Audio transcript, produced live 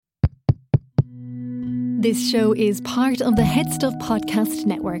This show is part of the Head Stuff Podcast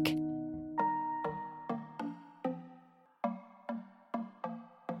Network.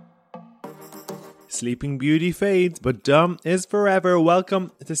 Sleeping Beauty fades, but dumb is forever.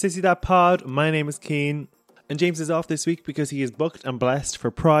 Welcome to Sissy That Pod. My name is Keen, and James is off this week because he is booked and blessed for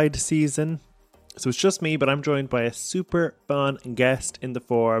Pride season. So it's just me, but I'm joined by a super fun guest in the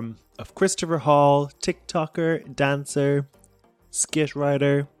form of Chrxstopher Hall, TikToker, dancer, skit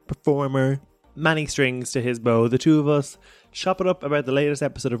writer, performer, many strings to his bow. The two of us chop it up about the latest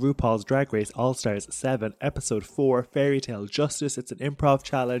episode of RuPaul's Drag Race All-Stars 7, Episode 4, Fairy Tale Justice. It's an improv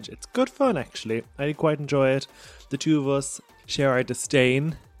challenge. It's good fun, actually. I did quite enjoy it. The two of us share our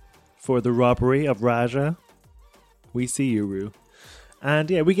disdain for the robbery of Raja. We see you, Ru. And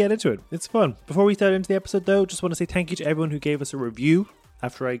yeah, we get into it. It's fun. Before we start into the episode, though, just want to say thank you to everyone who gave us a review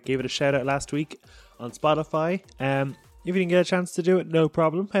after I gave it a shout out last week on Spotify. If you didn't get a chance to do it, no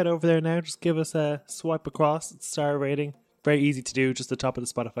problem. Head over there now. Just give us a swipe across. It's star rating. Very easy to do, just the top of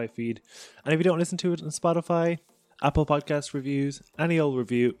the Spotify feed. And if you don't listen to it on Spotify, Apple Podcast reviews, any old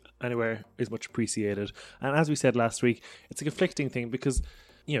review, anywhere is much appreciated. And as we said last week, it's a conflicting thing because,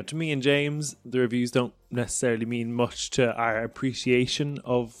 you know, to me and James, the reviews don't necessarily mean much to our appreciation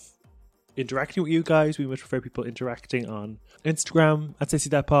of interacting with you guys. We much prefer people interacting on Instagram at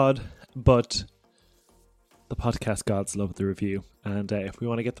SissyThatPod, but the podcast gods love the review, and if we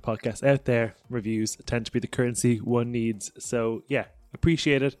want to get the podcast out there, reviews tend to be the currency one needs. So yeah,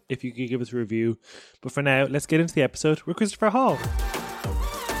 appreciate it if you could give us a review. But for now, let's get into the episode with Chrxstopher Hall.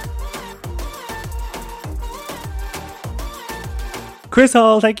 Chris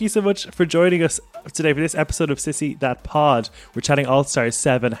Hall, thank you so much for joining us today for this episode of Sissy That Pod. We're chatting All-Stars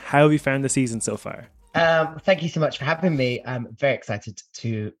 7. How have you found the season so far? Thank you so much for having me. I'm very excited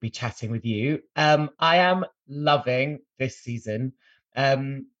to be chatting with you. I am loving this season.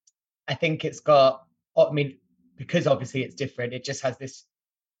 I think it's got, because obviously it's different, it just has this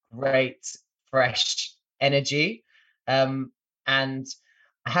great, fresh energy. And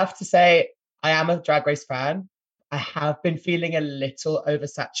I have to say, I am a Drag Race fan. I have been feeling a little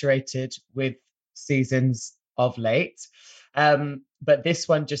oversaturated with seasons of late. But this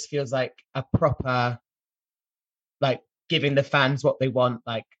one just feels like a proper, like, giving the fans what they want,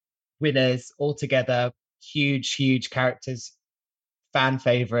 like winners all together, huge characters, fan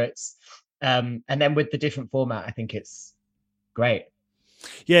favorites. And then with the different format, I think it's great.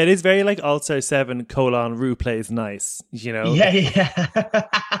 Yeah, it is very like All-Star 7 : Ru plays nice, you know? Yeah.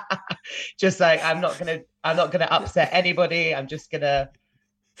 Just like, I'm not gonna upset anybody. I'm just gonna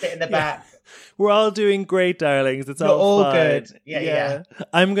sit in the back. We're all doing great, darlings. It's You're all fine. Good. Yeah.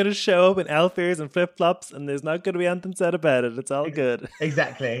 I'm going to show up in elf ears and flip-flops, and there's not going to be anything said about it. It's all good.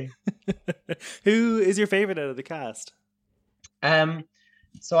 Exactly. Who is your favourite out of the cast?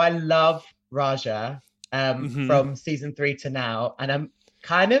 So I love Raja from season 3 to now, and I'm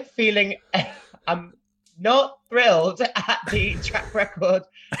kind of feeling I'm not thrilled at the track record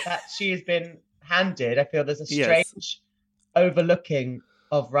that she has been handed. I feel there's a strange overlooking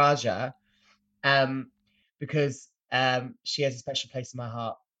of Raja, because she has a special place in my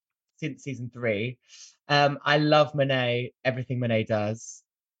heart since season 3. I love Monet, everything Monet does,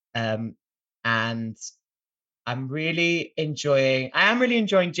 and I am really enjoying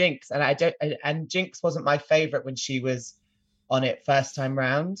Jinx, and Jinx wasn't my favorite when she was on it first time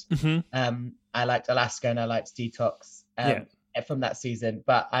round. I liked Alaska and I liked Detox from that season,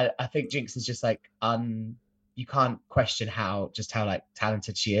 but I think Jinx is just like you can't question how like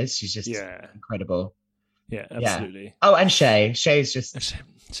talented she is. She's just incredible. Yeah, absolutely. Yeah. Oh, and Shay's just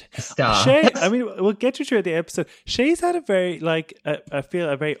a star. Shay, I mean, we'll get you through the episode. Shay's had a very, I feel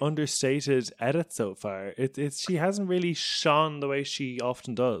a very understated edit so far. She hasn't really shone the way she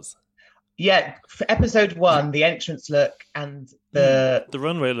often does. Yeah, for episode 1, the entrance look and the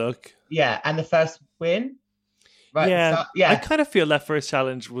runway look. Yeah, and the first win. Right. Yeah, I kind of feel that first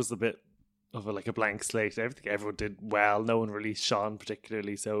challenge was a bit of a blank slate. Everyone did well. No one really shone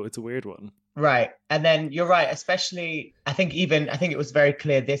particularly, so it's a weird one. Right. And then you're right, especially I think it was very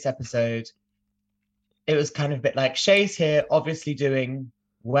clear this episode. It was kind of a bit like Shay's here obviously doing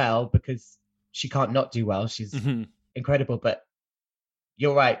well because she can't not do well. She's incredible, but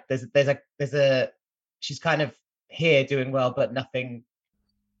you're right. There's a she's kind of here doing well but nothing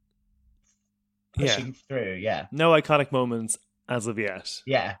pushing through. Yeah. No iconic moments as of yet.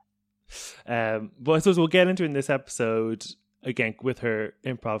 Yeah. But I suppose we'll get into in this episode again with her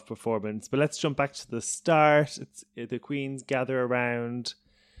improv performance. But let's jump back to the start. It's the queens gather around.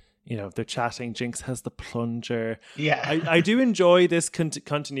 You know, they're chatting. Jinx has the plunger. Yeah. I do enjoy this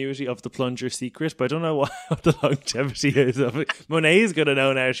continuity of the plunger secret, but I don't know what the longevity is of it. Monet's going to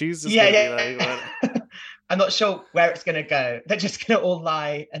know now. She's just I'm not sure where it's going to go. They're just going to all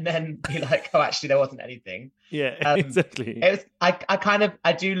lie and then be like, oh, actually, there wasn't anything. Yeah, Um, exactly. it was.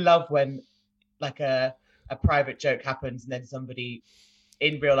 I do love when like a private joke happens and then somebody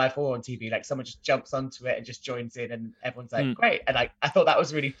in real life or on TV, like someone just jumps onto it and just joins in, and everyone's like, great. And I thought that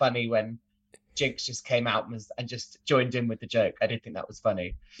was really funny when Jinx just came out and just joined in with the joke. I did think that was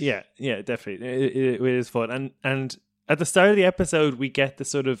funny. Yeah, definitely. It is fun. And at the start of the episode, we get the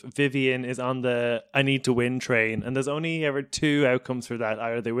sort of Vivian is on the I need to win train, and there's only ever two outcomes for that.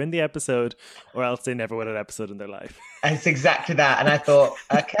 Either they win the episode or else they never win an episode in their life. And it's exactly that. And I thought,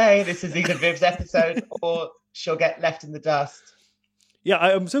 okay, this is either Viv's episode or she'll get left in the dust. Yeah,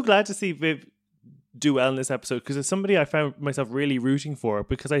 I'm so glad to see Viv do well in this episode because it's somebody I found myself really rooting for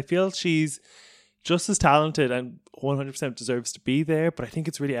because I feel she's just as talented and 100% deserves to be there, but I think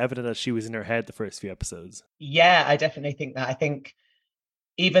it's really evident that she was in her head the first few episodes. Yeah, I definitely think that. I think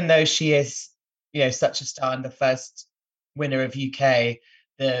even though she is, such a star and the first winner of UK,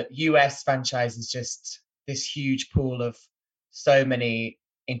 the US franchise is just this huge pool of so many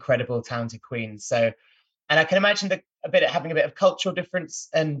incredible, talented queens. So, and I can imagine having a bit of cultural difference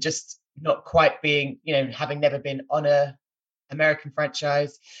and just not quite being, having never been on a American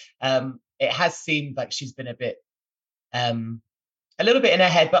franchise. It has seemed like she's been a little bit in her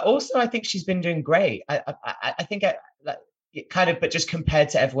head, but also I think she's been doing great. I think it kind of, but just compared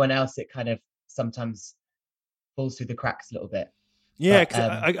to everyone else, it kind of sometimes falls through the cracks a little bit. Yeah, because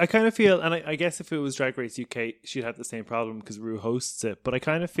I kind of feel, and I guess if it was Drag Race UK, she'd have the same problem because Rue hosts it. But I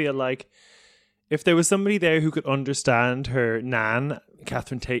kind of feel like if there was somebody there who could understand her Nan,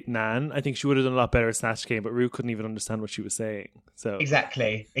 Catherine Tate Nan, I think she would have done a lot better at Snatch Game, but Rue couldn't even understand what she was saying. So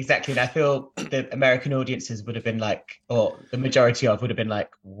Exactly. And I feel the American audiences would have been like, or the majority of would have been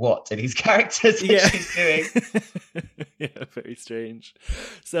like, what are these characters that she's doing? Yeah, very strange.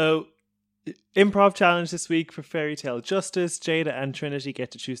 So improv challenge this week for Fairy Tale Justice. Jada and Trinity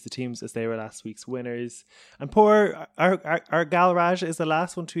get to choose the teams as they were last week's winners. And poor our gal Raja is the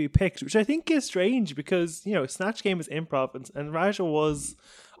last one to be picked, which I think is strange because, Snatch Game is improv and Raja was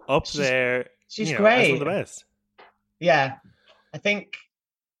up there. She's great. As one of the best. Yeah. I think,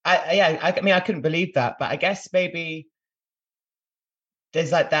 I couldn't believe that, but I guess maybe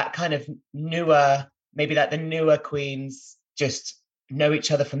there's like that kind of maybe like the newer queens just know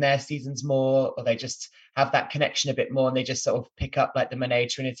each other from their seasons more, or they just have that connection a bit more and they just sort of pick up like the Monet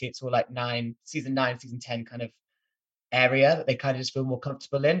Trinity. It's all like season 9, season 10 kind of area that they kind of just feel more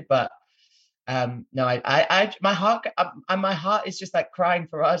comfortable in. But no, my heart is just like crying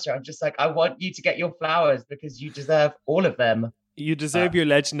for Raja. I'm just like, I want you to get your flowers because you deserve all of them. You deserve your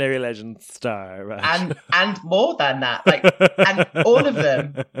legendary legend star, right? And more than that, like, and all of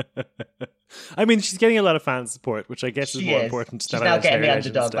them. I mean, she's getting a lot of fan support, which I guess is more important. She's now getting the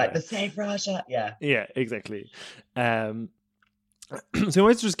underdog, like the save Raja. Yeah. Yeah, exactly. So we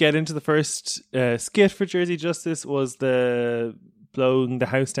might just get into the first skit for Jersey Justice was the blowing the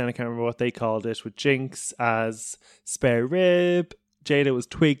house down. I can't remember what they called it, with Jinx as Spare Rib, Jada was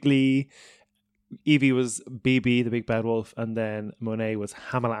Twiggly, Evie was BB, the big bad wolf, and then Monet was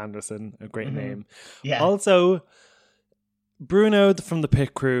Hamala Anderson, a great name. Yeah. Also, Bruno from the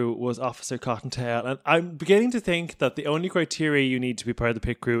pit crew was Officer Cottontail, and I'm beginning to think that the only criteria you need to be part of the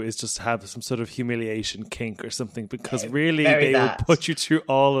pit crew is just to have some sort of humiliation kink or something, because really they will put you through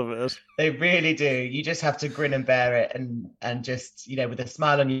all of it. They really do. You just have to grin and bear it and just, with a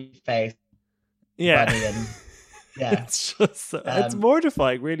smile on your face. Yeah. And, yeah. It's just it's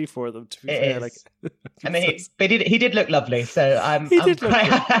mortifying really for them, to be fair. Like, but he did look lovely, so I'm quite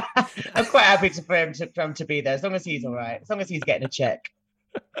happy for him to be there, as long as he's all right, as long as he's getting a check.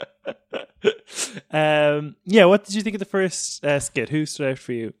 What did you think of the first skit? Who stood out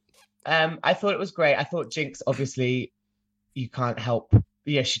for you? I thought it was great. I thought Jinx, obviously, you can't help.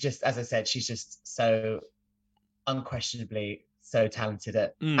 Yeah, she just, as I said, she's just so unquestionably so talented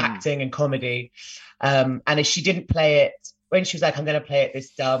at acting and comedy. And if she didn't play it, when she was like, I'm going to play it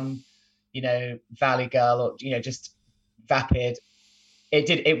this dumb, valley girl, or, just vapid,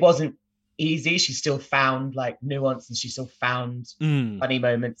 it wasn't easy. She still found like nuance and she still found funny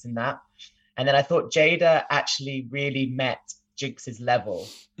moments in that. And then I thought Jada actually really met Jinx's level.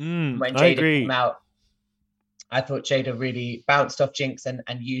 When Jada came out, I thought Jada really bounced off Jinx and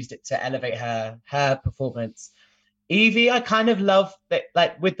used it to elevate her performance. Evie, I kind of love that,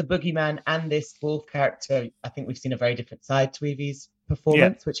 like with the boogeyman and this wolf character, I think we've seen a very different side to Evie's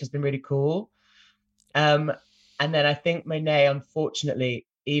performance, which has been really cool. And then I think Monet, unfortunately,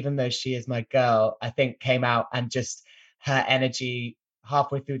 even though she is my girl, I think came out and just her energy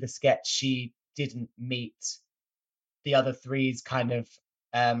halfway through the sketch, she didn't meet the other three's kind of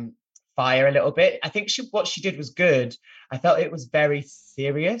fire a little bit. I think what she did was good. I felt it was very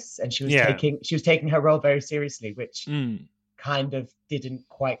serious, and she was taking her role very seriously, which kind of didn't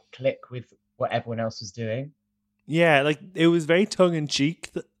quite click with what everyone else was doing. Yeah, like it was very tongue in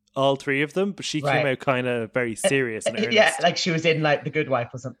cheek, all three of them, but she came out kind of very serious and earnest. Yeah, like she was in like The Good Wife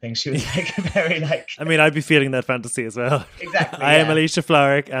or something. She was like very like. I mean, I'd be feeling that fantasy as well. Exactly. I am Alicia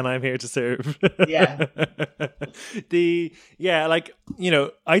Florrick, and I'm here to serve. Yeah. Like, you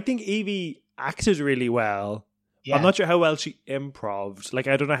know, I think Evie acted really well. Yeah. I'm not sure how well she improv'd. Like,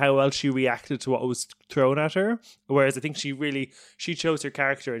 I don't know how well she reacted to what was thrown at her. Whereas I think she chose her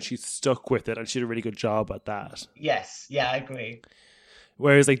character and she stuck with it, and she did a really good job at that. Yes. Yeah, I agree.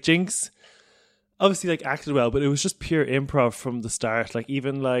 Whereas like Jinx obviously like acted well, but it was just pure improv from the start. Like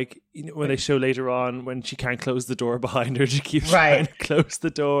even like, you know, when they show later on when she can't close the door behind her, she keeps trying to close the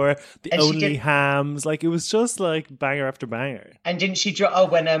door. The and only hams, like it was just like banger after banger. And didn't she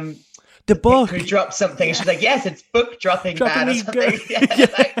drop when the book dropped something and she's like, yes, it's book dropping bad or something. Yeah,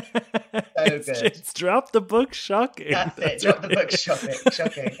 like, so good. It's drop the book shocking. That's it. Drop the book shocking.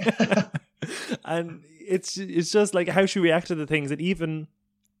 And it's just like how she reacted to things. And even,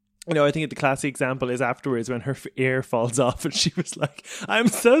 you know, I think the classic example is afterwards when her ear falls off and she was like, I'm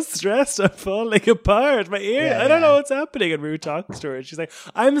so stressed, I'm falling apart. My ear, I don't know what's happening. And Rue talks to her and she's like,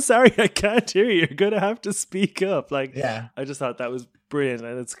 I'm sorry, I can't hear you. You're going to have to speak up. Like, I just thought that was brilliant.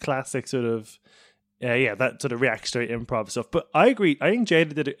 And it's classic sort of, that sort of reactionary improv stuff. But I agree. I think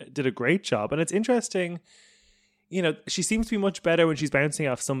Jada did a great job. And it's interesting, you know, she seems to be much better when she's bouncing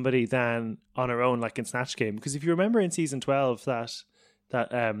off somebody than on her own, like in Snatch Game. Because if you remember in season 12, that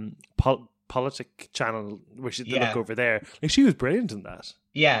politic channel where she look over there, like she was brilliant in that.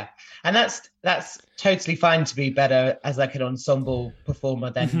 Yeah, and that's totally fine to be better as like an ensemble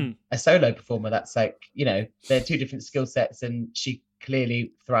performer than a solo performer. That's like, you know, they're two different skill sets, and she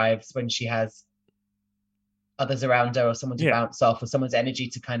clearly thrives when she has others around her or someone to bounce off or someone's energy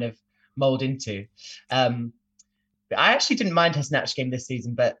to kind of mold into. But I actually didn't mind her Snatch Game this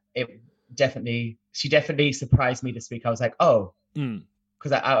season, but she definitely surprised me this week. I was like,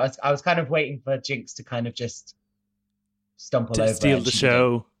 because I was kind of waiting for Jinx to kind of just stumble over, steal the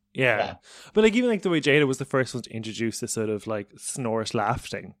show. Yeah. But like even like the way Jada was the first one to introduce this sort of like snort laugh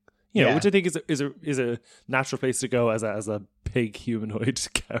thing, you know, which I think is a natural place to go as a pig humanoid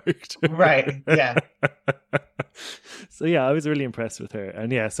character. Right. Yeah. So yeah, I was really impressed with her,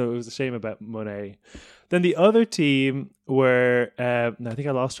 and so it was a shame about Monet. Then the other team were, I think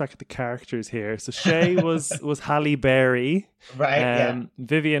I lost track of the characters here. So Shay was Halle Berry. Right,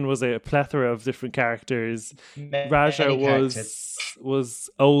 Vivian was a plethora of different characters. Raja was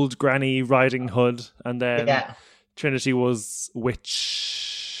old Granny Riding Hood. And then Trinity was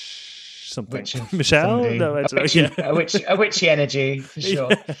witch something. Michelle? Somebody. No, I don't know. A witchy energy, for sure.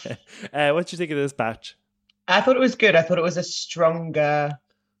 What do you think of this batch? I thought it was good. I thought it was a stronger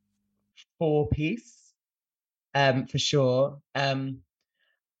 4-piece. For sure.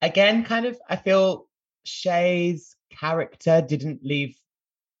 Again, kind of, I feel Shay's character didn't leave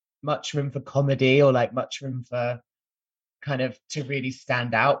much room for comedy or like much room for kind of to really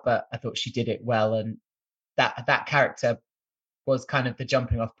stand out, but I thought she did it well, and that character was kind of the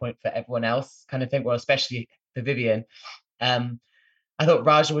jumping off point for everyone else kind of thing, well, especially for Vivian. I thought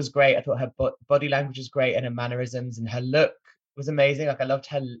Raja was great. I thought her body language was great, and her mannerisms and her look was amazing. Like I loved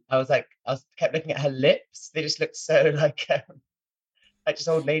her. I kept looking at her lips. They just looked so like just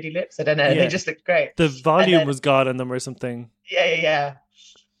old lady lips. I don't know. They just looked great. The volume was gone in them or something. Yeah.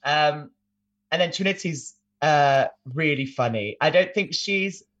 And then Trinity's really funny. I don't think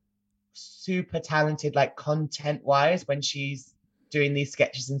she's super talented, like content wise, when she's doing these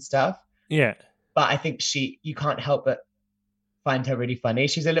sketches and stuff. Yeah. But I think you can't help but find her really funny.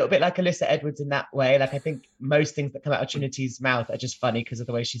 She's a little bit like Alyssa Edwards in that way. Like I think most things that come out of Trinity's mouth are just funny because of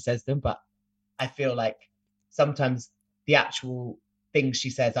the way she says them, but I feel like sometimes the actual things she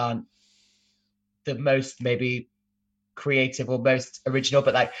says aren't the most maybe creative or most original.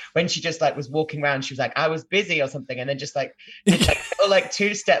 But like when she just like was walking around, she was like, I was busy or something, and then just like like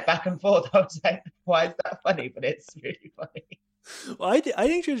 2-step back and forth. I was like, why is that funny? But it's really funny. Well, I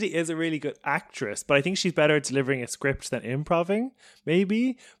think Trinity is a really good actress, but I think she's better at delivering a script than improving,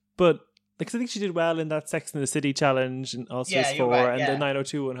 maybe. But because I think she did well in that Sex and the City challenge and All Stars 4 and the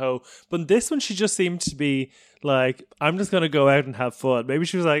 90210. But in this one, she just seemed to be like, I'm just going to go out and have fun. Maybe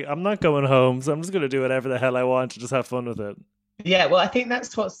she was like, I'm not going home, so I'm just going to do whatever the hell I want to just have fun with it. Yeah, well, I think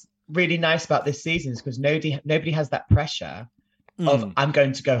that's what's really nice about this season, is because nobody has that pressure of I'm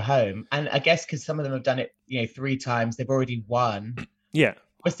going to go home. And I guess because some of them have done it, 3 times, they've already won. Yeah.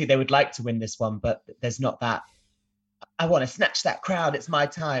 Obviously, they would like to win this one, but there's not that I want to snatch that crown. It's my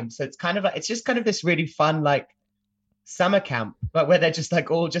time. So it's kind of like, it's just kind of this really fun, like summer camp, but where they're just like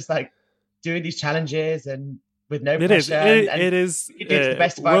all just like doing these challenges and with no It is. pressure, It is you do it to the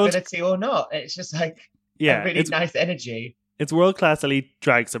best of our ability or not. It's just like a really nice energy. It's world-class elite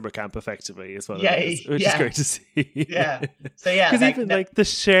drag summer camp, effectively, is what it is, which is great to see. Yeah. So yeah, because even like the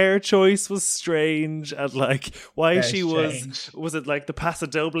Cher choice was strange, and like why she strange. was it like the Paso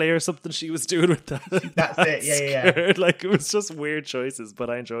Doble or something she was doing with that? That's it. Yeah. Like it was just weird choices, but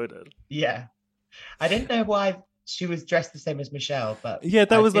I enjoyed it. Yeah, I didn't know why she was dressed the same as Michelle, but yeah,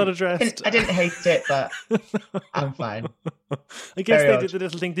 that was not addressed. I didn't hate it, but I'm fine. I guess they did the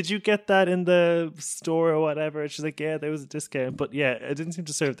little thing. Did you get that in the store or whatever? She's like, yeah, there was a discount, but yeah, it didn't seem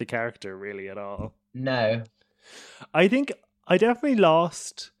to serve the character really at all. No, I think I definitely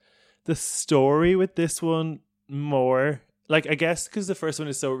lost the story with this one more. Like, I guess because the first one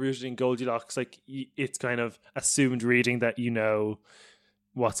is so rooted in Goldilocks, like it's kind of assumed reading that you know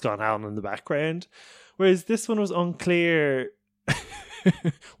what's gone on in the background. Whereas this one was unclear.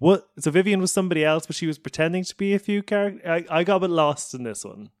 So Vivian was somebody else, but she was pretending to be a few characters. I got a bit lost in this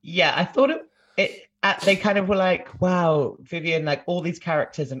one. Yeah, I thought they kind of were like, wow, Vivian, like all these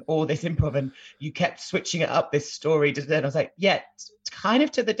characters and all this improv, and you kept switching it up, this story. And I was like, yeah, it's kind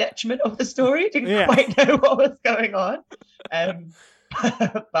of to the detriment of the story. Didn't quite know what was going on.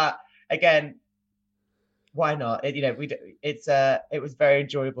 But again, why not? It was very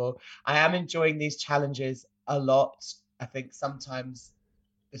enjoyable. I am enjoying these challenges a lot. I think sometimes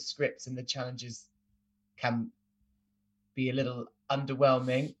the scripts and the challenges can be a little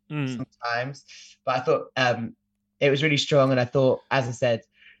underwhelming sometimes, but I thought it was really strong, and I thought, as I said,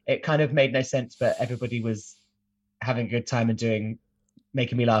 it kind of made no sense, but everybody was having a good time and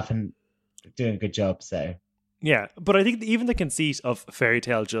making me laugh and doing a good job. So yeah, but I think even the conceit of fairy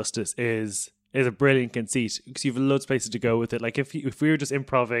tale justice is a brilliant conceit, because you've loads of places to go with it. Like if we were just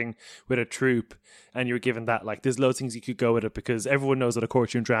improvising with a troupe and you were given that, like there's loads of things you could go with it, because everyone knows what a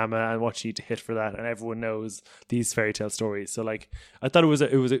courtroom drama and what you need to hit for that, and everyone knows these fairy tale stories. So like I thought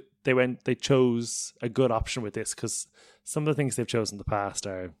they chose a good option with this, because some of the things they've chosen in the past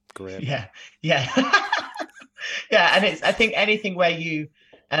are great. Yeah. Yeah, and I think anything where you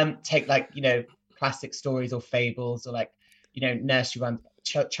take like, you know, classic stories or fables or like, you know, nursery rhymes,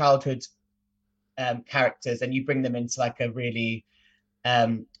 childhood characters, and you bring them into like a really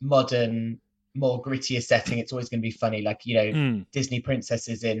modern, more grittier setting, it's always going to be funny. Like, you know, Disney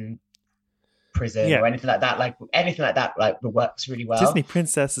princesses in prison or anything like that. Like anything like that, like works really well. Disney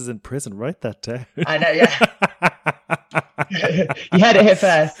princesses in prison. Write that down. I know. Yeah. You heard it here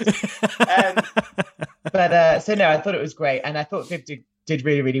first. But so no, I thought it was great, and I thought Viv did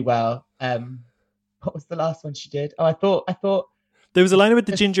really, really well. What was the last one she did? Oh, I thought. There was a line about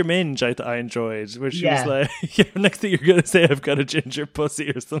the ginger minge I enjoyed, where she was like, next thing you're going to say, I've got a ginger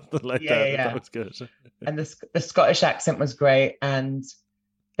pussy or something like that. Yeah. That was good. And the Scottish accent was great. And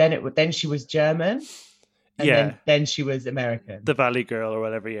then she was German. And then she was American. The Valley Girl or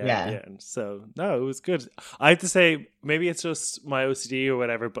whatever. Yeah. And so, no, it was good. I have to say, maybe it's just my OCD or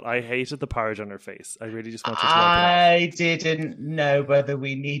whatever, but I hated the porridge on her face. I really just wanted to wipe it off. I didn't know whether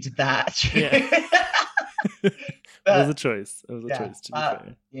we needed that. Yeah. It was a choice. To be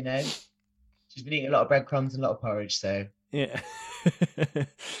fair. You know, she's been eating a lot of breadcrumbs and a lot of porridge, so yeah.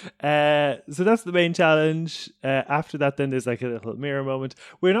 So that's the main challenge. After that, then there's like a little mirror moment.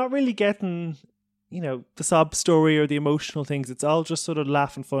 We're not really getting, you know, the sob story or the emotional things. It's all just sort of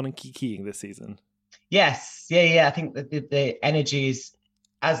laughing, fun, and kikiing this season. Yes, yeah. I think that the energy is,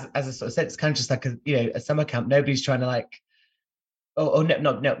 as I sort of said, it's kind of just like a summer camp. Nobody's trying to like. No,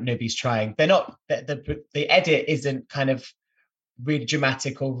 nobody's trying. They're not. The edit isn't kind of really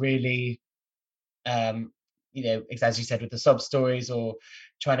dramatic or really, you know, as you said, with the sob stories or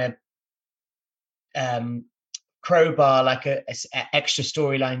trying to crowbar like a extra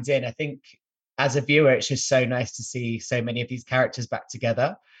storylines in. I think as a viewer, it's just so nice to see so many of these characters back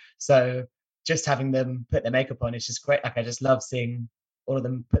together. So just having them put their makeup on is just great. Like I just love seeing all of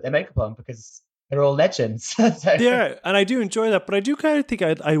them put their makeup on, because they're all legends. So. Yeah, and I do enjoy that, but I do kind of think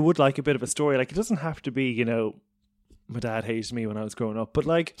I would like a bit of a story. Like, it doesn't have to be, you know, my dad hated me when I was growing up, but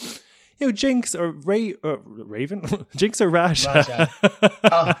like, you know, Jinx or Raven? Jinx or Raja?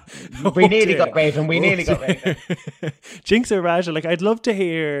 We nearly got Raven. Nearly got Raven. Jinx or Raja, like, I'd love to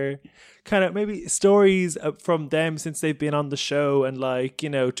hear kind of maybe stories from them since they've been on the show and like, you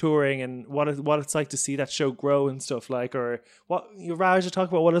know, touring, and what it's like to see that show grow and stuff, like, or what Raja talk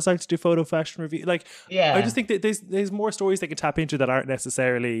about what it's like to do photo fashion review. Like, I just think that there's more stories they can tap into that aren't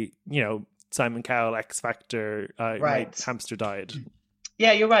necessarily, you know, Simon Cowell, X Factor, right. Hamster died.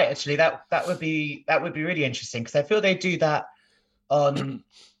 Yeah, you're right. Actually, that would be really interesting, because I feel they do that on,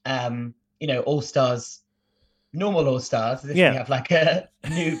 All Stars, normal All Stars, as if we Yeah. have like a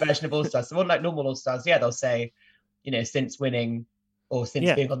new version of All Stars. So on like normal All Stars, yeah, they'll say, since winning or since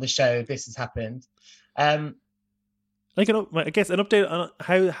Yeah. being on the show, this has happened. Like, I guess an update on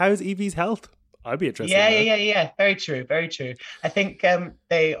how's Evie's health. I'd be interested. Yeah. Very true. Very true. I think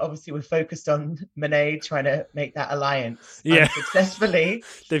they obviously were focused on Monet trying to make that alliance successfully.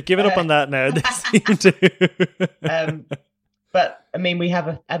 They've given up on that now. They seem to. But I mean,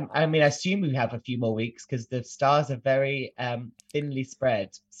 I assume we have a few more weeks, because the stars are very thinly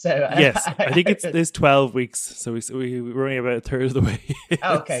spread. So yes, I think there's 12 weeks. So we're only about a third of the way.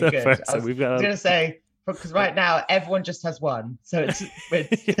 Okay, so good. Far, I was going to say, because right now everyone just has one, so we're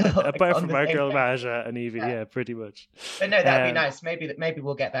still, apart from Marco, Maja, and Evie, pretty much. But no, that'd be nice. Maybe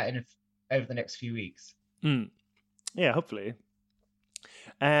we'll get that over the next few weeks. Yeah, hopefully.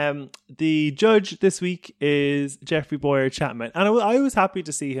 The judge this week is Jeffrey Boyer Chapman, and I was happy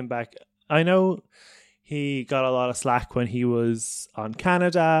to see him back. I know he got a lot of slack when he was on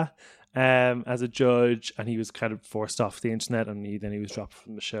Canada as a judge, and he was kind of forced off the internet, and then he was dropped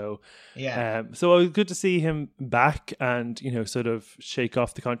from the show. So it was good to see him back, and sort of shake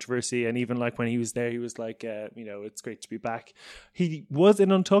off the controversy. And even like when he was there, he was like, it's great to be back. He was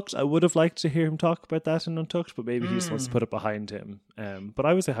in Untucked. I would have liked to hear him talk about that in Untucked, but maybe he just wants to put it behind him. But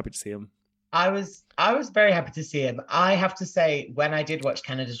I was happy to see him. I was very happy to see him. I have to say, when I did watch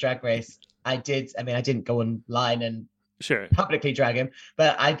Canada's Drag Race, I didn't go online and publicly drag him,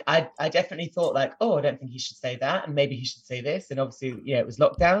 but I definitely thought like, I don't think he should say that, and maybe he should say this. And obviously, it was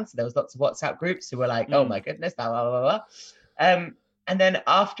lockdown, so there was lots of WhatsApp groups who were like, oh my goodness, blah blah blah blah. And then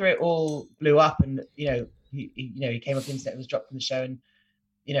after it all blew up, and he came off the internet and was dropped from the show, and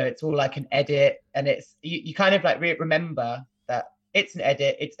it's all like an edit, and it's you kind of like remember that it's an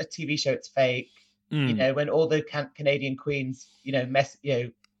edit, it's a TV show, it's fake. When all the Canadian queens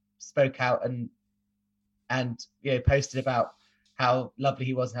spoke out and posted about how lovely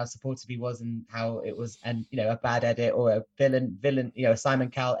he was and how supportive he was, and how it was a bad edit or a villain a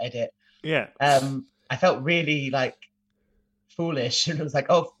Simon Cowell edit. I felt really like foolish, and it was like,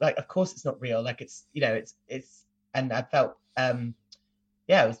 of course it's not real, like it's and I felt it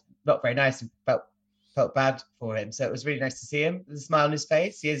was not very nice, and felt bad for him. So it was really nice to see him with a smile on his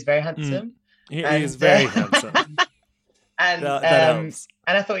face. He is very handsome. He is very handsome. And that helps.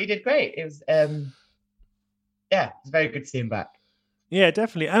 And I thought he did great. It was it was very good to see him back. Yeah,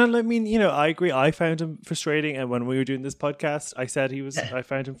 definitely. And I mean, I agree. I found him frustrating, and when we were doing this podcast, I said I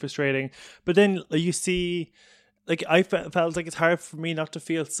found him frustrating. But then you see, like, I felt like it's hard for me not to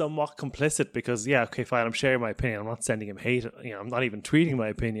feel somewhat complicit, because okay, fine, I'm sharing my opinion. I'm not sending him hate. I'm not even tweeting my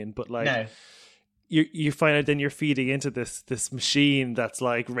opinion. But like, no. You find out then you're feeding into this machine that's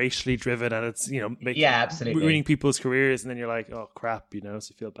like racially driven, and it's absolutely ruining people's careers, and then you're like, oh crap, so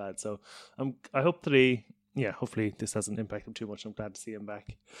you feel bad. So I hope that hopefully this doesn't impact him too much. I'm glad to see him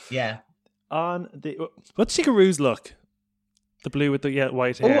back. Yeah. What's Chikaru's look? The blue with the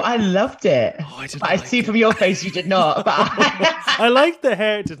white hair. Oh, I loved it. I see from your face you did not. But I liked the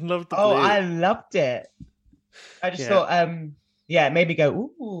hair. Didn't love the blue. Oh, I loved it. I just thought, it made me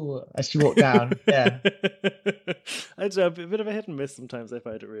go, ooh, as she walked down. Yeah. I don't know, a bit of a hit and miss sometimes. I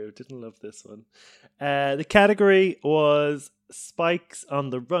find it rude. Didn't love this one. The category was Spikes on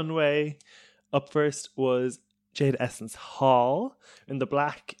the Runway. Up first was Jade Essence Hall in the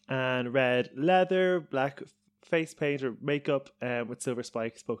black and red leather, black face paint or makeup with silver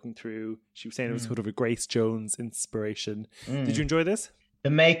spikes poking through. She was saying it was sort of a Grace Jones inspiration. Did you enjoy this? The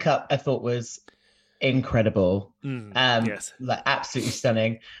makeup I thought was incredible. Yes, like absolutely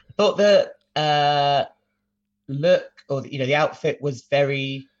stunning. I thought the look, or the outfit was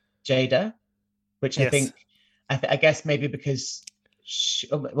very Jada, which I think I guess maybe because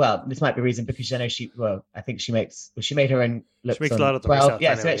this might be a reason, because I know I think she made her own looks. She makes a lot of them herself.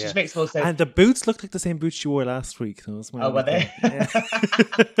 Yeah, so she makes more sense. And the boots looked like the same boots she wore last week. So were they? Yeah.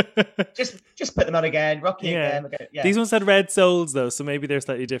 just put them on again, Rocky again. Yeah. These ones had red soles though, so maybe they're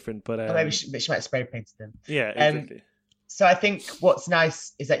slightly different. But maybe she might have spray painted them. Yeah, exactly. So I think what's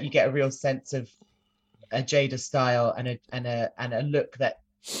nice is that you get a real sense of a Jada style and a look that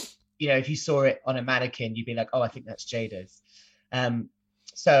if you saw it on a mannequin, you'd be like, oh, I think that's Jada's.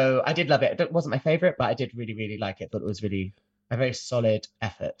 So I did love it. It wasn't my favorite, but I did really, really like it. But it was really a very solid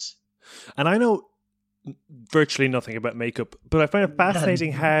effort. And I know virtually nothing about makeup, but I find it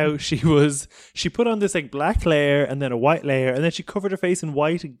fascinating how she put on this like black layer and then a white layer, and then she covered her face in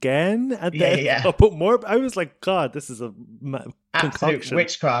white again, and then put more. I was like, God, this is a absolute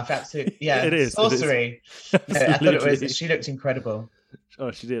witchcraft. Absolute, it is sorcery. It is. I thought it was. She looked incredible.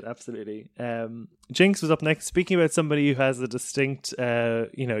 Oh, she did, absolutely. Jinx was up next. Speaking about somebody who has a distinct,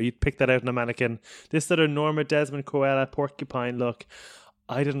 you'd pick that out in a mannequin. This sort of Norma Desmond Cruella porcupine look.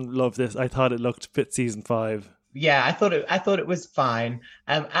 I didn't love this. I thought it looked fit season 5. Yeah, I thought it was fine.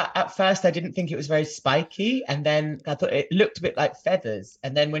 At first I didn't think it was very spiky, and then I thought it looked a bit like feathers.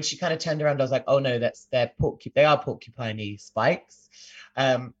 And then when she kind of turned around, I was like, oh no, they are porcupine spikes.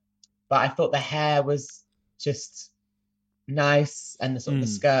 But I thought the hair was just nice, and the sort of the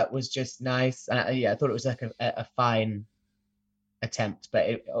skirt was just nice. And I thought it was like a fine attempt,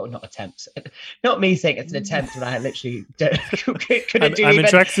 not attempt. Not me saying it's an attempt when I literally couldn't do. I'm in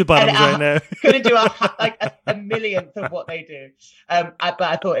Chrxstopher bottoms right now. Couldn't do a millionth of what they do. But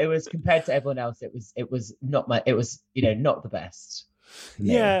I thought it was, compared to everyone else, it was not not the best.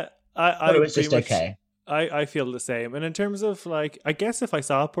 No. Yeah, I it was just okay. I feel the same. And in terms of like, I guess if I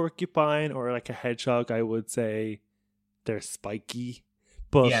saw a porcupine or like a hedgehog, I would say they're spiky,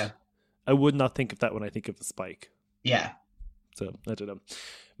 but yeah. I would not think of that when I think of the spike. Yeah. So I don't know.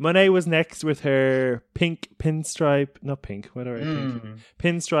 Monet was next with her pink pinstripe, not pink, whatever.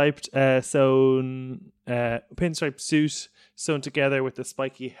 Pinstriped pinstripe suit sewn together with the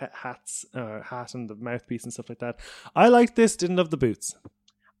spiky hat and the mouthpiece and stuff like that. I liked this. Didn't love the boots.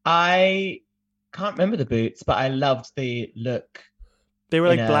 I can't remember the boots, but I loved the look. They were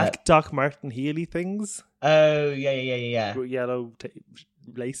like black Doc Marten Healy things. Oh yeah. Yellow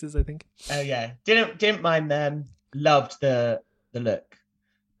laces, I think. Oh yeah, didn't mind them. Loved the look.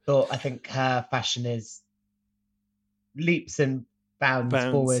 I think her fashion is leaps and bounds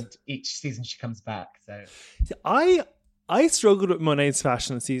forward each season she comes back. So I struggled with Monet's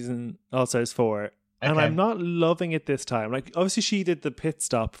fashion in season All Stars 4. And I'm not loving it this time. Like, obviously she did the pit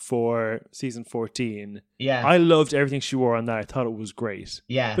stop for season 14. Yeah. I loved everything she wore on that. I thought it was great.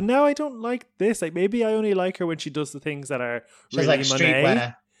 Yeah. But now I don't like this. Like, maybe I only like her when she does the things that are really like Monet.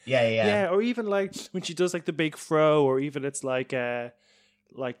 streetwear. Yeah. Yeah, or even like when she does like the big fro, or even it's like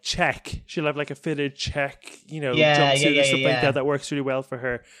check. She'll have like a fitted check, jumpsuit or something like that works really well for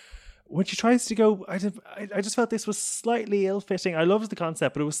her. When she tries to go, I just felt this was slightly ill-fitting. I loved the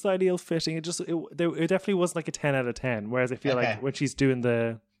concept, but it was slightly ill-fitting. It definitely wasn't like a 10 out of 10. Whereas I feel like when she's doing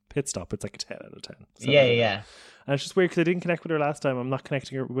the pit stop, it's like a 10 out of 10. So yeah. And it's just weird because I didn't connect with her last time. I'm not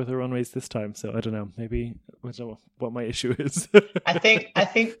connecting with her runways this time. So I don't know. Maybe I don't know what my issue is. I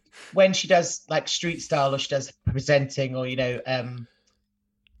think when she does like street style, or she does presenting, or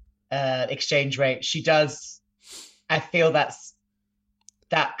exchange rate, she does. I feel that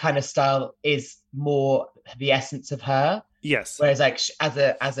kind of style is more the essence of her. Yes. Whereas like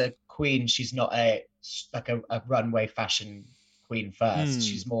as a queen, she's not a runway fashion queen first.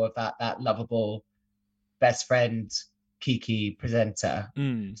 She's more of that lovable best friend Kiki presenter.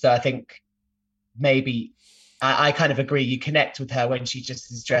 So I think maybe I kind of agree. You connect with her when she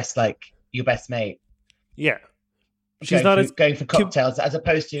just is dressed like your best mate. Yeah. She's going for cocktails as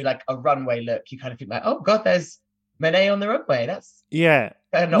opposed to like a runway look. You kind of think like, oh God, there's Monet on the runway. That's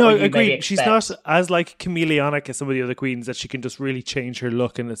agreed. She's not as like chameleonic as some of the other queens that she can just really change her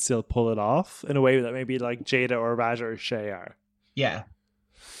look and still pull it off in a way that maybe like Jada or Raja or Shea are. Yeah,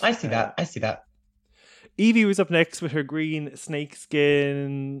 I see that. Evie was up next with her green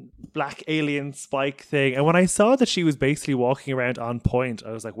snakeskin black alien spike thing, and when I saw that she was basically walking around on point,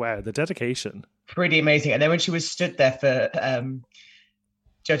 I was like, wow, the dedication. Pretty amazing. And then when she was stood there for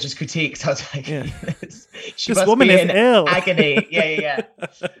judges' critiques, I was like, this woman is ill. Agony. Yeah.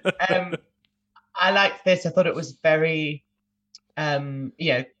 I liked this. I thought it was very, kind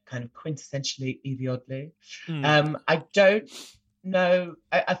of quintessentially Evie Oddly. I don't know.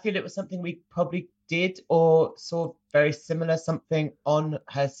 I feel it was something we probably did or saw very similar something on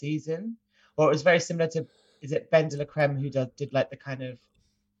her season, or it was very similar to, is it Ben de la Creme who did like the kind of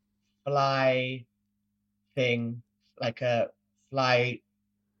fly thing, like a fly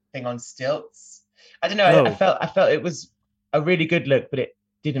thing on stilts. I don't know. I felt it was a really good look, but it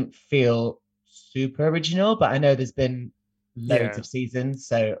didn't feel super original. But I know there's been loads of seasons,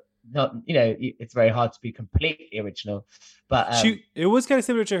 so not it's very hard to be completely original. But it was kind of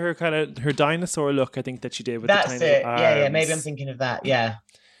similar to her dinosaur look, I think, that she did with that's the tiny it. arms. Yeah. Maybe I'm thinking of that. Yeah.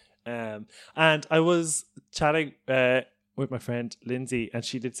 And I was chatting with my friend Lindsay, and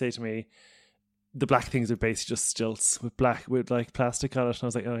she did say to me, the black things are basically just stilts with like plastic on it. And I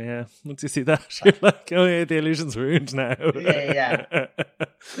was like, oh yeah, once you see that, you're like, oh yeah, the illusion's ruined now. Yeah.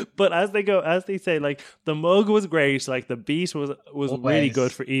 But as they say, like the mug was great, like the beat was really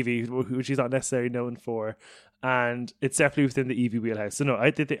good for Evie, which she's not necessarily known for, and it's definitely within the Evie wheelhouse. So no, I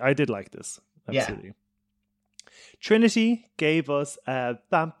did like this. Absolutely. Trinity gave us a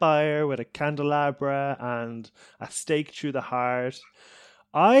vampire with a candelabra and a stake through the heart.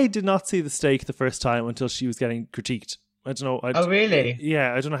 I did not see the stake the first time until she was getting critiqued. I don't know. Oh, really?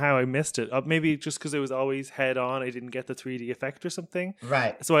 Yeah, I don't know how I missed it. Maybe just because it was always head on, I didn't get the 3D effect or something.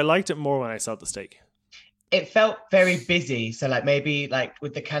 Right. So I liked it more when I saw the stake. It felt very busy. So like maybe like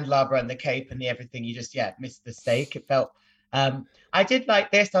with the candelabra and the cape and the everything, you just missed the stake. It felt. I did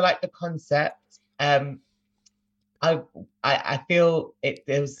like this. I like the concept. I feel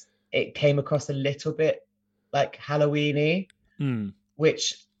it came across a little bit like Halloween-y,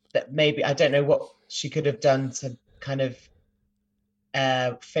 which that maybe I don't know what she could have done to kind of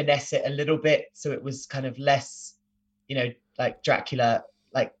finesse it a little bit so it was kind of less, like Dracula,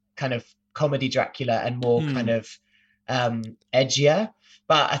 like kind of comedy Dracula and more kind of edgier.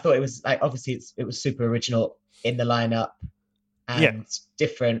 But I thought it was like obviously it was super original in the lineup and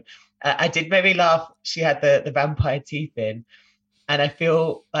different. I did maybe laugh. She had the vampire teeth in, and I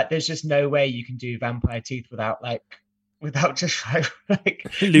feel like there's just no way you can do vampire teeth without just like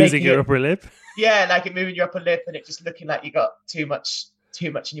losing your upper lip. Yeah, like it moving your upper lip and it just looking like you got too much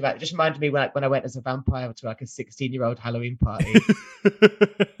in your mouth. It just reminded me when I went as a vampire to like a 16-year-old Halloween party.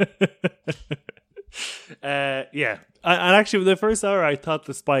 And actually the first hour I thought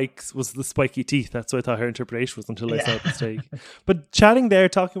the spikes was the spiky teeth. That's what I thought her interpretation was until I saw the stake. But chatting there,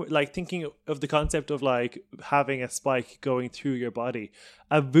 talking like thinking of the concept of like having a spike going through your body,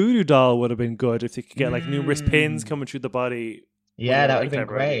 a voodoo doll would have been good if they could get like numerous pins coming through the body. Yeah, that would have been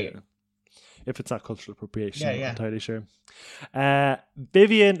great. Idea. If it's not cultural appropriation, yeah. I'm not entirely sure.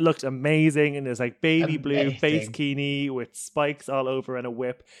 Vivian looked amazing in this like baby blue face bikini with spikes all over and a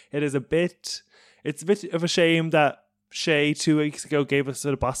whip. It's a bit of a shame that Shay 2 weeks ago gave us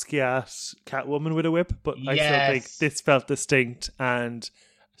a Basquiat Catwoman with a whip, but I still think this felt distinct and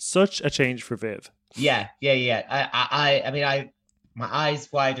such a change for Viv. Yeah. I mean, my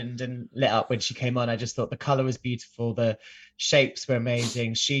eyes widened and lit up when she came on. I just thought the color was beautiful. The shapes were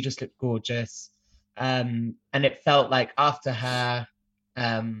amazing. She just looked gorgeous. And it felt like after her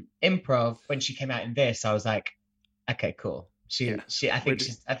improv, when she came out in this, I was like, okay, cool. I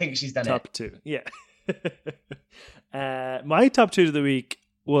think she's done top it. 2. Yeah. My top 2 of the week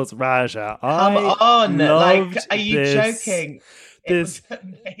was Raja. Come on, like, are you joking? This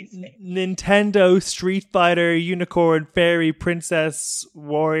Nintendo Street Fighter unicorn fairy princess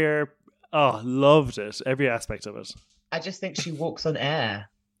warrior. Oh, loved it. Every aspect of it. I just think she walks on air.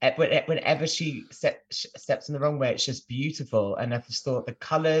 Whenever she steps in the wrong way, it's just beautiful. And I just thought the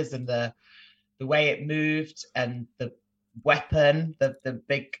colors and the way it moved and the weapon, the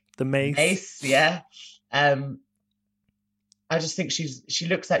mace. Yeah. I just think she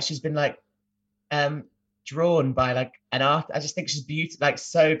looks like she's been like drawn by like an art. I just think she's beautiful, like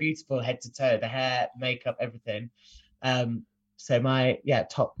so beautiful head to toe, the hair, makeup, everything. So my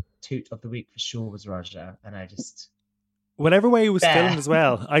top toot of the week for sure was Raja, and I just whatever way it was filmed as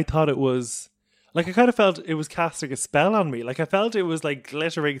well, I thought it was like I kind of felt it was casting a spell on me. Like I felt it was like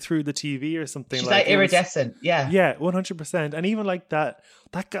glittering through the TV or something. She's like iridescent, yeah, 100%. And even like that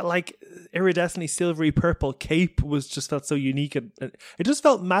got like iridescently silvery purple cape was just felt so unique and it just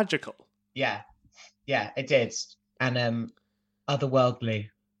felt magical. Yeah, it did, and otherworldly.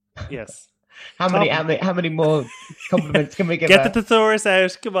 Yes. How many more compliments can we give Get her? the thesaurus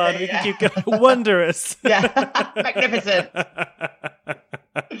out. Come on, we can keep going. Wondrous. Yeah, magnificent.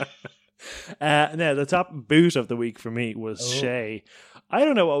 Now, the top boot of the week for me was Shay. I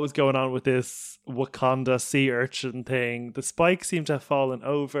don't know what was going on with this Wakanda sea urchin thing. The spike seemed to have fallen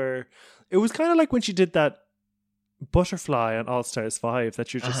over. It was kind of like when she did that butterfly on All Stars 5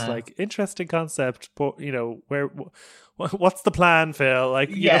 that you're just like, interesting concept, but what's the plan, Phil? Like,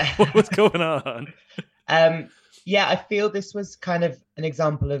 you know, what was going on? I feel this was kind of an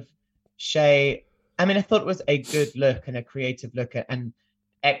example of Shay. I mean, I thought it was a good look and a creative look and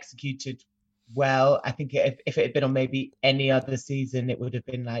executed well. I think if it had been on maybe any other season, it would have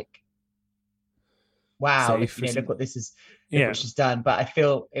been like, wow, look what this is, what she's done. But I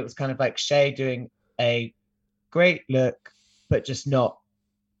feel it was kind of like Shay doing a great look, but just not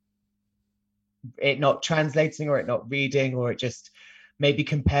translating or it not reading, or it just maybe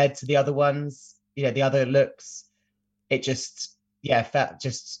compared to the other ones, the other looks, it just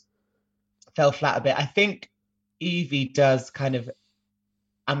fell flat a bit. I think Evie does kind of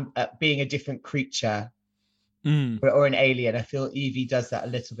being a different creature or an alien. I feel Evie does that a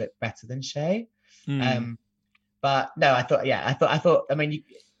little bit better than Shay. But no, I thought. I mean,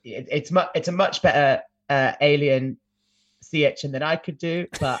 it's a much better alien sea urchin than I could do,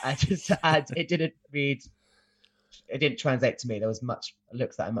 but it didn't read it didn't translate to me. There was much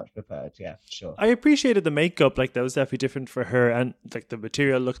looks that I much preferred. Yeah, sure. I appreciated the makeup, like that was definitely different for her, and like the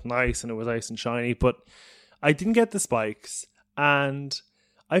material looked nice and it was nice and shiny, but I didn't get the spikes. And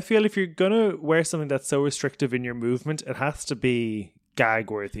I feel if you're gonna wear something that's so restrictive in your movement, it has to be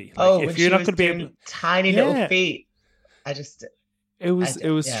gag worthy. Like, if you're not going to be able, tiny little feet, it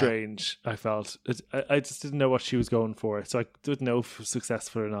was strange. I felt I just didn't know what she was going for, so I didn't know if it was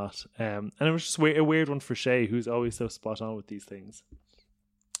successful or not. And it was just a weird one for Shay, who's always so spot on with these things.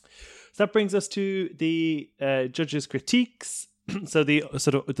 So that brings us to the judges' critiques. So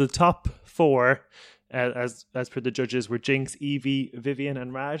the top four, as per the judges, were Jinx, Evie, Vivian,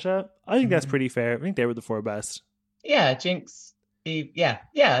 and Raja. I think that's pretty fair. I think they were the four best. Yeah, Jinx, Eve, yeah.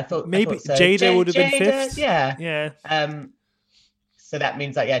 I thought so. Jada would have been fifth. Yeah. So that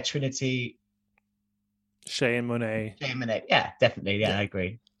means like Trinity, Shay and Monet. Yeah, definitely. Yeah, I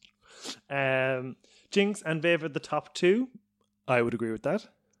agree. Jinx and Viv are the top two. I would agree with that.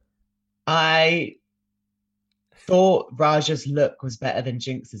 I thought Raja's look was better than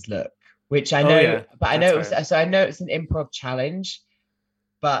Jinx's look, which I know, but I know I know it's an improv challenge,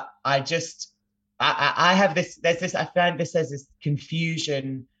 but I have this. I find there's this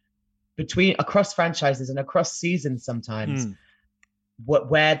confusion across franchises and across seasons sometimes.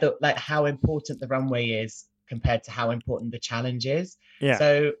 How important the runway is compared to how important the challenge is. Yeah.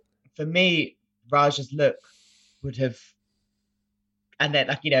 So for me, Raja's look would have, and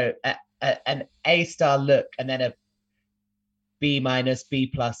then an A-star look and then a B-,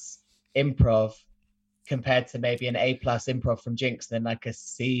 B+ improv compared to maybe an A+ improv from Jinx, and then like a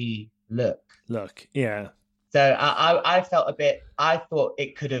C look. Yeah. So I felt I thought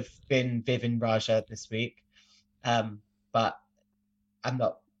it could have been Viv and Raja this week, but I'm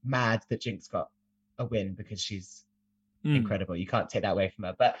not mad that Jinx got a win because she's incredible. You can't take that away from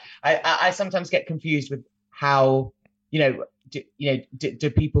her. But I sometimes get confused with how, do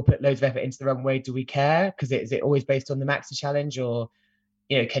people put loads of effort into the runway? Do we care? Because is it always based on the maxi challenge, or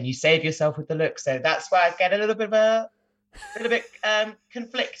can you save yourself with the look? So that's why I get a little bit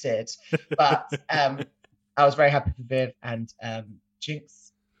conflicted. But I was very happy for Viv, and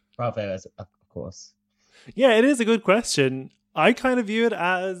Jinx, bravo, of course. Yeah, it is a good question. I kind of view it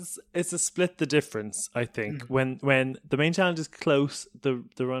as it's a split the difference, I think. When the main challenge is close, the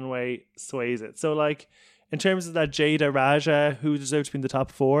runway sways it. So like in terms of that Jada Raja, who deserved to be in the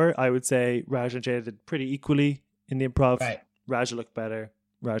top four, I would say Raja and Jada did pretty equally in the improv. Right. Raja looked better.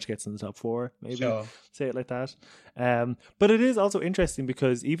 Raja gets in the top four, maybe. Sure. Say it like that. But it is also interesting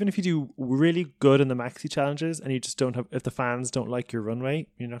because even if you do really good in the maxi challenges and you just don't have, if the fans don't like your runway,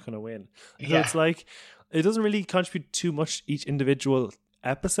 you're not going to win. So it's like, it doesn't really contribute too much each individual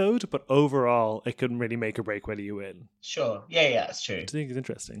episode, but overall, it can really make or break whether you win. Sure. Yeah, that's true. I think it's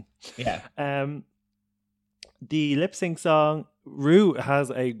interesting. Yeah. The lip sync song, Rue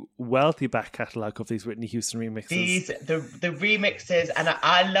has a wealthy back catalogue of these Whitney Houston remixes. The remixes, and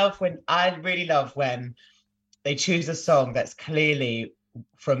I really love when they choose a song that's clearly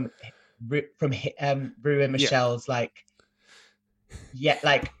from Rue and Michelle's what's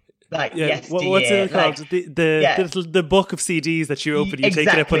it called? The book of CDs that you open, you take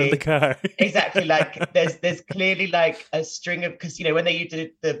it and put it in the car. Exactly. Like there's clearly like a string of, because when they do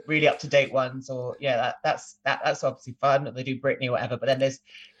the really up to date ones, or that's obviously fun. They do Britney or whatever, but then there's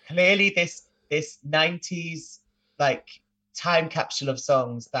clearly this 90s like time capsule of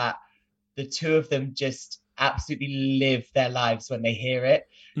songs that the two of them just absolutely live their lives when they hear it.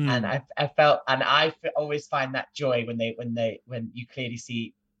 And I felt, and I always find that joy when you clearly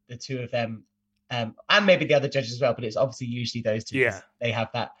see the two of them, and maybe the other judges as well, but it's obviously usually those two. Yeah. They have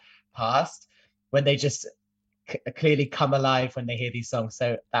that past when they just clearly come alive when they hear these songs.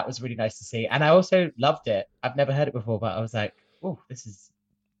 So that was really nice to see. And I also loved it. I've never heard it before, but I was like, oh, this is...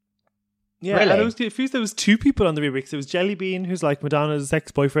 Yeah, really? And I was confused. There was two people on the remix. There was Jelly Bean, who's like Madonna's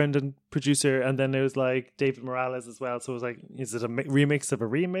ex-boyfriend and producer, and then there was like David Morales as well. So it was like, is it a remix of a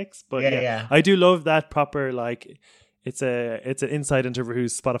remix? But yeah. I do love that proper, like, it's an insight into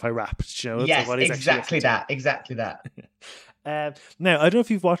Rue's Spotify Wrapped. Yes, like exactly that. Now, I don't know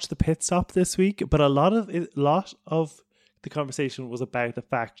if you've watched the pit stop this week, but a lot of the conversation was about the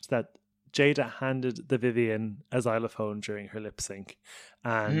fact that Jada handed the Vivian a xylophone during her lip sync,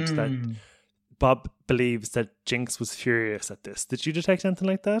 and that Bob believes that Jinx was furious at this. Did you detect anything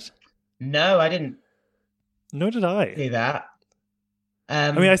like that? No, I didn't. Nor did I. See that.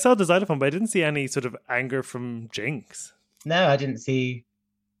 I mean, I saw the xylophone, but I didn't see any sort of anger from Jinx. No, I didn't see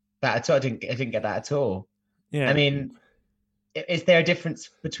that at all. I didn't get that at all. Yeah. I mean, is there a difference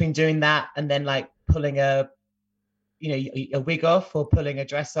between doing that and then like pulling a wig off, or pulling a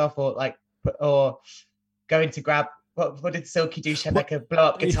dress off, or going to grab what did Silky do? She had like a blow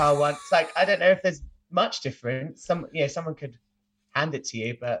up guitar once. Like, I don't know if there's much difference. Someone could hand it to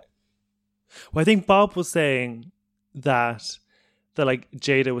you, but Well, I think Bob was saying that like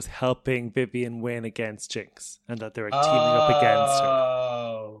Jada was helping Vivian win against Jinx, and that they were teaming up against her.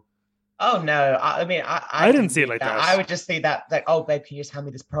 Oh no! I mean, I didn't see it like that. I would just see that like, oh babe, can you just hand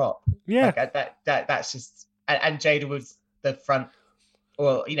me this prop? Yeah, like, that's just and Jada was the front,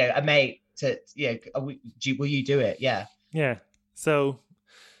 or a mate to will you do it? Yeah. So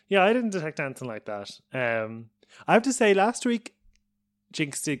yeah, I didn't detect anything like that. I have to say, last week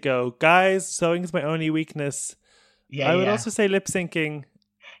Jinx did go, guys, sewing is my only weakness. I would also say lip syncing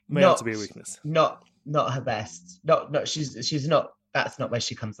may also be a weakness. Not her best. Not she's not. That's not where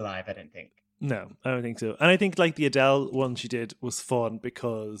she comes alive, I don't think. No, I don't think so. And I think like the Adele one she did was fun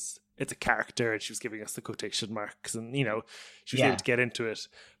because it's a character and she was giving us the quotation marks and, she was able to get into it.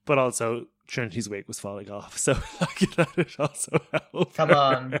 But also Trinity's wig was falling off. So like that it also helped. Come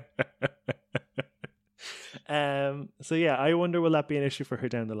on. So yeah, I wonder will that be an issue for her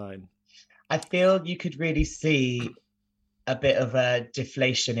down the line? I feel you could really see a bit of a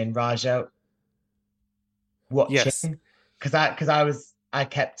deflation in Raja watching. Yes. Because I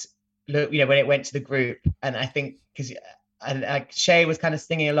kept when it went to the group, and I think because Shay was kind of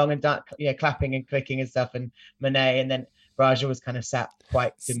singing along and clapping and clicking and stuff, and Monet, and then Raja was kind of sat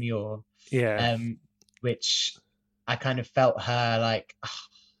quite demure. Yeah. Which I kind of felt her like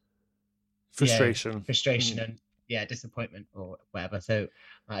frustration and disappointment or whatever. So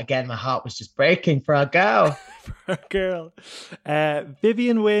again, my heart was just breaking for our girl.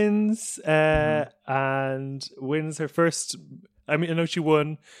 Vivian wins and wins her first. I mean, I know she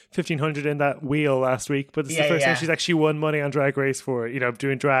won 1,500 in that wheel last week, but it's the first time she's actually won money on Drag Race for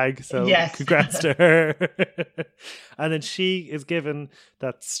doing drag. So congrats to her. And then she is given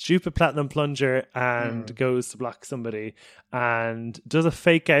that stupid platinum plunger and goes to block somebody and does a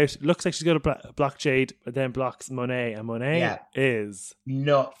fake out. Looks like she's going to block Jade, but then blocks Monet, and Monet is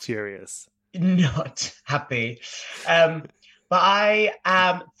not furious, not happy. But I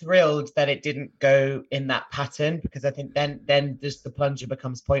am thrilled that it didn't go in that pattern, because I think then just the plunger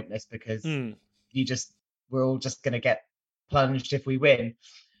becomes pointless, because we're all just going to get plunged if we win.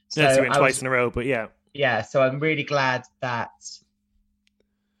 So you win twice in a row, but yeah. So I'm really glad that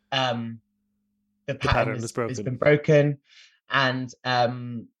the pattern has been broken, and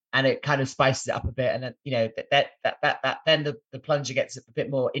it kind of spices it up a bit, and then that then the plunger gets a bit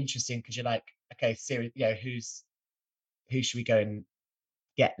more interesting, because you're like, okay, serious, who should we go and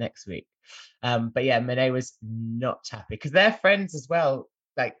get next week? But yeah, Monet was not happy, because they're friends as well.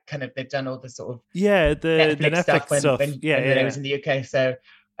 Like, kind of, they've done all the sort of the Netflix stuff when Monet was in the UK. So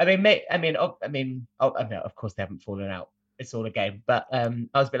of course they haven't fallen out. It's all a game. But I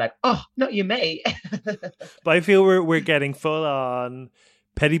was a bit like, oh, not you, mate. But I feel we're getting full on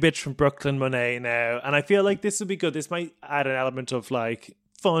petty bitch from Brooklyn Monet now, and I feel like this would be good. This might add an element of like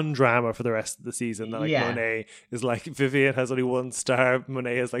fun drama for the rest of the season. That Monet is like, Vivian has only 1 star,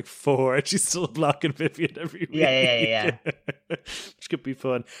 Monet has like 4, and she's still blocking Vivian every week. Yeah. Which could be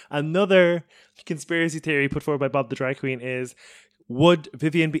fun. Another conspiracy theory put forward by Bob the Drag Queen is, would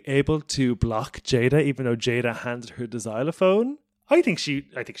Vivian be able to block Jada even though Jada handed her the xylophone? I think she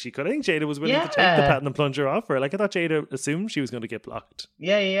could. I think Jada was willing to take the platinum plunger off her. Like, I thought Jada assumed she was going to get blocked.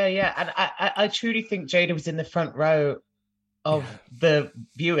 Yeah. And I truly think Jada was in the front row of the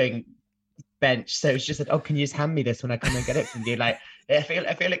viewing bench, so it's just like, oh, can you just hand me this when I come and get it from you? Like, I feel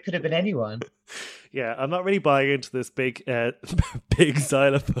it could have been anyone. Yeah, I'm not really buying into this big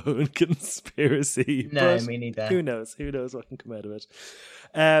xylophone conspiracy. No, me neither. Who knows what can come out of it.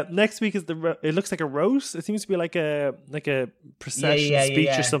 Next week is it looks like a roast. It seems to be like a procession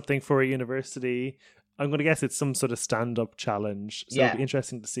speech or something for a university. I'm going to guess it's some sort of stand-up challenge. So it'll be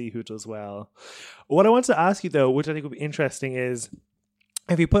interesting to see who does well. What I want to ask you, though, which I think would be interesting, is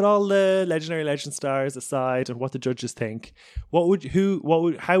if you put all the legendary legend stars aside and what the judges think, how would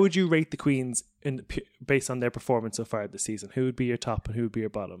you rate the queens based on their performance so far this season? Who would be your top and who would be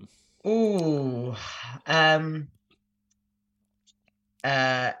your bottom? Ooh, so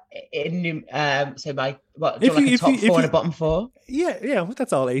my do you like a top 4 and a bottom 4? Yeah,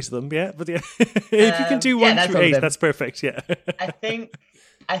 that's all 8 of them. Yeah, but if you can do 1 through 8, that's perfect. Yeah, I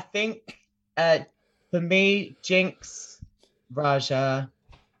think for me, Jinx, Raja,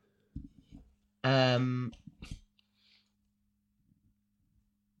 and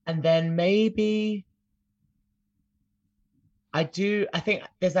then maybe I think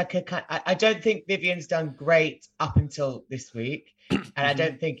there's like I don't think Vivian's done great up until this week, and I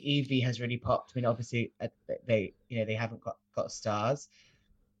don't think Evie has really popped. I mean, obviously they haven't got stars.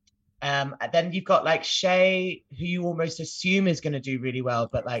 And then you've got like Shay, who you almost assume is going to do really well,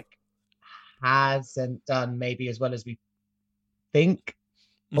 but like hasn't done maybe as well as we think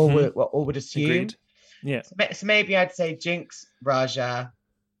or would assume. Agreed. Yeah. So maybe I'd say Jinx, Raja,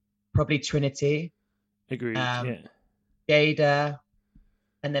 probably Trinity. Agreed. Yeah. Jada,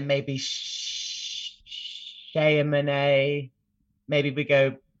 and then maybe Shay and Monet. Maybe we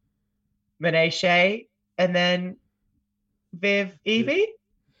go Monet, Shay, and then Viv, Evie.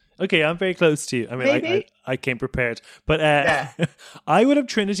 Okay, I'm very close to you. I mean, I came prepared. But I would have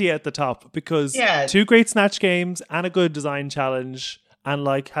Trinity at the top because 2 great Snatch games and a good design challenge and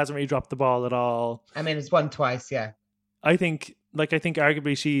like hasn't really dropped the ball at all. I mean, it's won twice, yeah. I think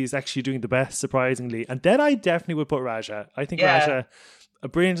arguably she's actually doing the best, surprisingly. And then I definitely would put Raja. I think Raja, a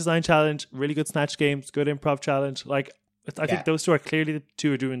brilliant design challenge, really good Snatch games, good improv challenge. Like, I think those two are clearly the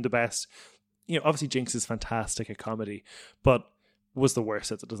two are doing the best. You know, obviously Jinx is fantastic at comedy, but was the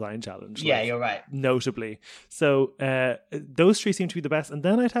worst at the design challenge. Yeah, you're right. Notably. So those 3 seem to be the best. And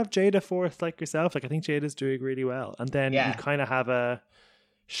then I'd have Jada fourth, like yourself. Like, I think Jada's doing really well. And then you kind of have a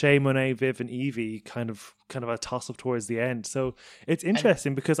Shay, Monet, Viv, and Evie kind of a toss-up towards the end. So it's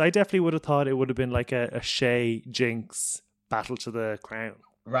interesting because I definitely would have thought it would have been like a Shay, Jinx battle to the crown.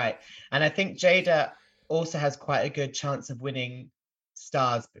 Right. And I think Jada also has quite a good chance of winning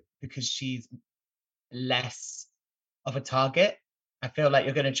stars because she's less of a target. I feel like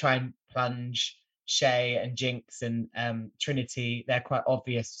you're going to try and plunge Shay and Jinx and Trinity. They're quite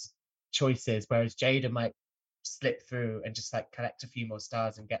obvious choices, whereas Jada might slip through and just like collect a few more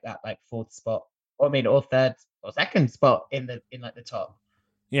stars and get that like 4th spot, or third or second spot in like the top.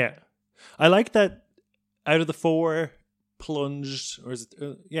 Yeah, I like that. Out of the 4 plunged, or is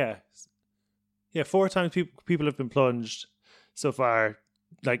it 4 times people have been plunged so far.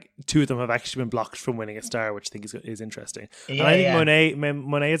 Like 2 of them have actually been blocked from winning a star, which I think is interesting. And I think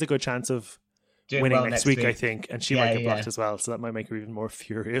Monet has a good chance of winning well next week, I think, and she might get blocked as well, so that might make her even more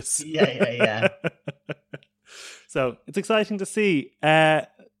furious. Yeah. So it's exciting to see.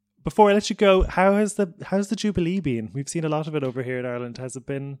 Before I let you go, how's the Jubilee been? We've seen a lot of it over here in Ireland. Has it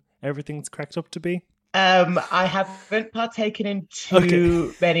been everything's cracked up to be? I haven't partaken in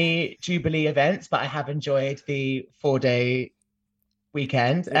too many Jubilee events, but I have enjoyed the 4-day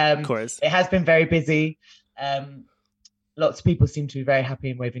weekend. Of course. It has been very busy. Lots of people seem to be very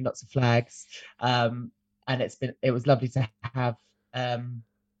happy and waving lots of flags. And it was lovely to have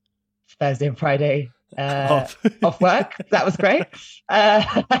Thursday and Friday off work. That was great.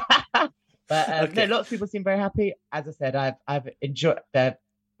 But no, lots of people seem very happy. As I said, I've enjoyed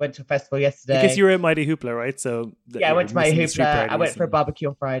went to a festival yesterday. Because you were at Mighty Hoopla, right? So I went to Mighty Hoopla. I went for a barbecue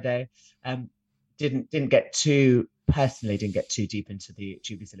on Friday. Didn't get too deep into the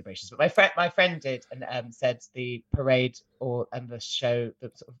Jubilee celebrations, but my friend did, and said the parade and the show,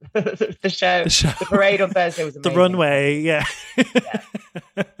 the parade on Thursday was amazing. The runway, yeah.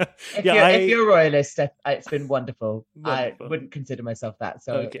 If you're a royalist, it's been wonderful. I wouldn't consider myself that,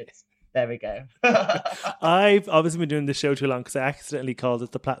 so there we go. I've obviously been doing this show too long because I accidentally called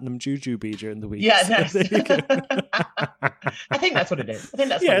it the Platinum Juju Bee during the week. Yeah, so I think that's what it is.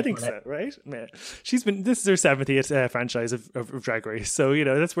 I think so, right? Yeah. This is her 70th franchise of Drag Race, so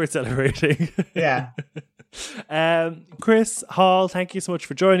that's worth celebrating. Yeah. Chris Hall, thank you so much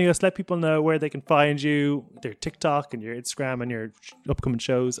for joining us. Let people know where they can find you, their TikTok and your Instagram and your upcoming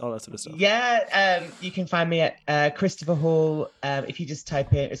shows, all that sort of stuff. Yeah, you can find me at Chrxstopher Hall. If you just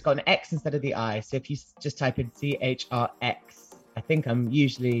type in, it's got an X instead of the I, so if you just type in CHRX, I think I'm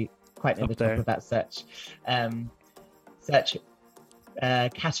usually quite near the top of that search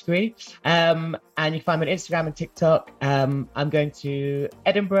category. And you can find me on Instagram and TikTok. I'm going to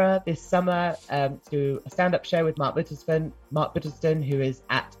Edinburgh this summer to a stand-up show with Mark Biddleston, who is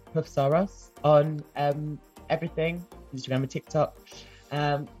at Puffsaros on everything, Instagram and TikTok.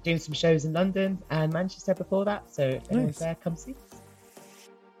 Doing some shows in London and Manchester before that, so if anyone's there, come see us.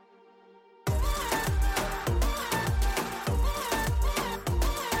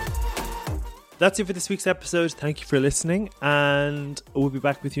 That's it for this week's episode. Thank you for listening, and we'll be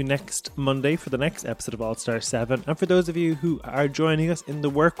back with you next Monday for the next episode of All Star 7. And for those of you who are joining us in the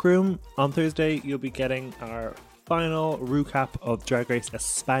workroom on Thursday, you'll be getting our final recap of Drag Race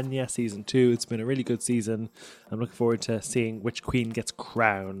España Season 2. It's been a really good season. I'm looking forward to seeing which queen gets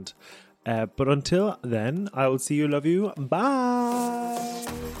crowned. But until then, I will see you, love you. Bye!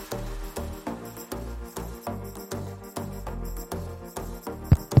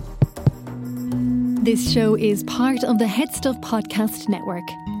 This show is part of the Head Stuff Podcast Network,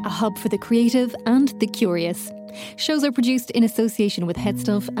 a hub for the creative and the curious. Shows are produced in association with Head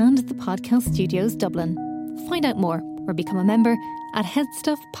Stuff and the Podcast Studios Dublin. Find out more or become a member at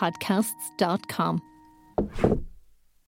headstuffpodcasts.com.